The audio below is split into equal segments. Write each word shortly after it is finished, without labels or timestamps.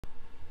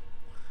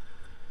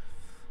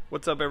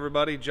What's up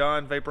everybody,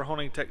 John, Vapor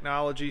Honing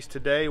Technologies.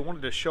 Today I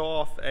wanted to show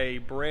off a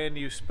brand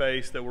new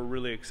space that we're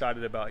really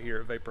excited about here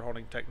at Vapor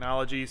Honing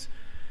Technologies.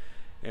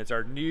 And it's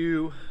our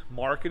new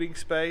marketing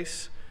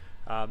space.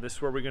 This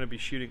is where we're going to be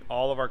shooting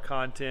all of our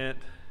content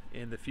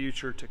in the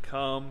future to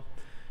come.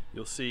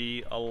 You'll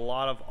see a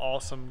lot of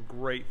awesome,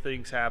 great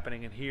things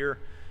happening in here.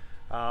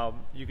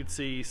 You can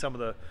see some of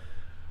the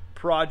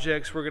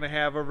projects we're going to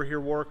have over here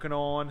working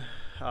on,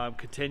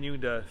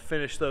 continuing to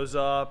finish those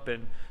up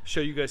and show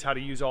you guys how to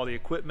use all the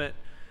equipment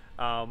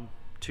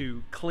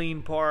to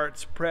clean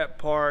parts, prep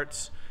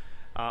parts.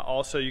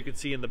 Also, you can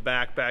see in the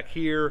back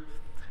here,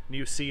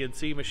 new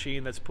CNC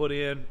machine that's put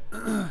in.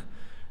 We're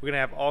going to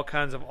have all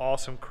kinds of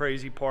awesome,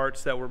 crazy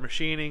parts that we're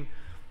machining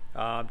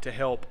to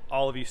help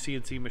all of you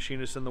CNC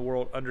machinists in the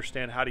world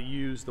understand how to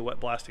use the wet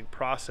blasting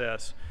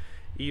process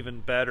even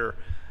better.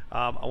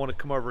 I want to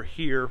come over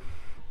here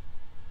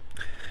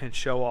and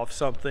show off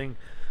something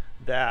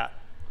that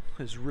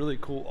is really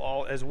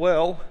cool as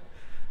well.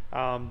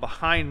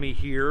 Behind me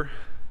here,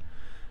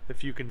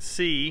 if you can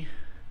see,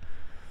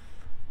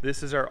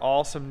 this is our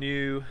awesome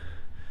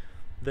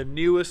the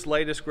newest,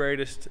 latest,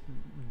 greatest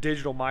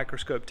digital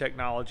microscope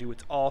technology,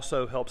 which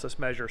also helps us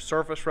measure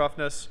surface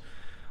roughness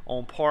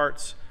on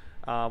parts.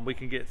 We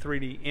can get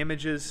 3D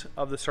images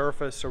of the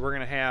surface, so we're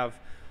going to have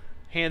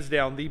hands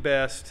down the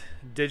best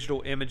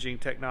digital imaging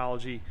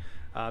technology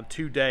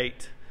to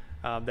date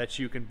that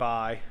you can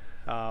buy.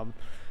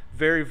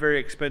 Very, very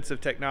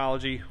expensive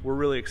technology. We're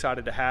really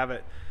excited to have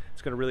it.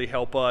 It's going to really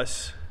help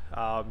us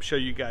show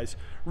you guys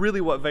really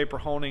what vapor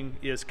honing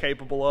is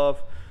capable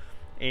of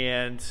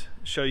and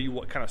show you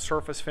what kind of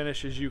surface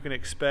finishes you can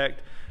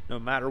expect no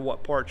matter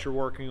what parts you're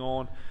working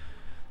on.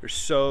 There's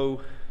so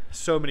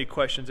many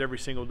questions every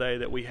single day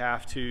that we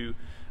have to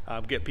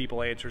get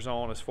people answers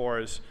on, as far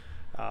as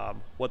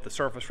what the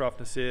surface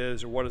roughness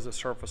is, or what does the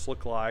surface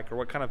look like, or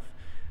what kind of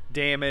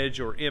damage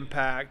or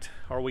impact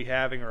are we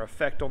having, or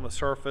effect on the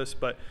surface.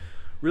 But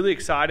really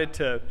excited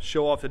to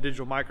show off the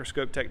digital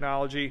microscope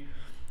technology.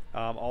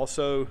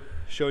 Also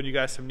showing you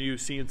guys some new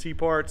CNC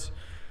parts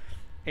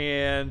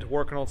and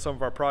working on some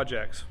of our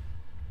projects.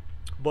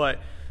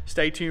 But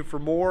stay tuned for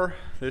more.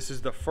 This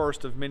is the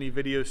first of many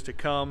videos to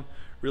come.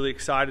 Really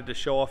excited to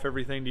show off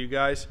everything to you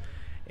guys,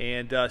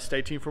 and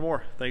stay tuned for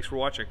more. Thanks for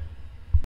watching.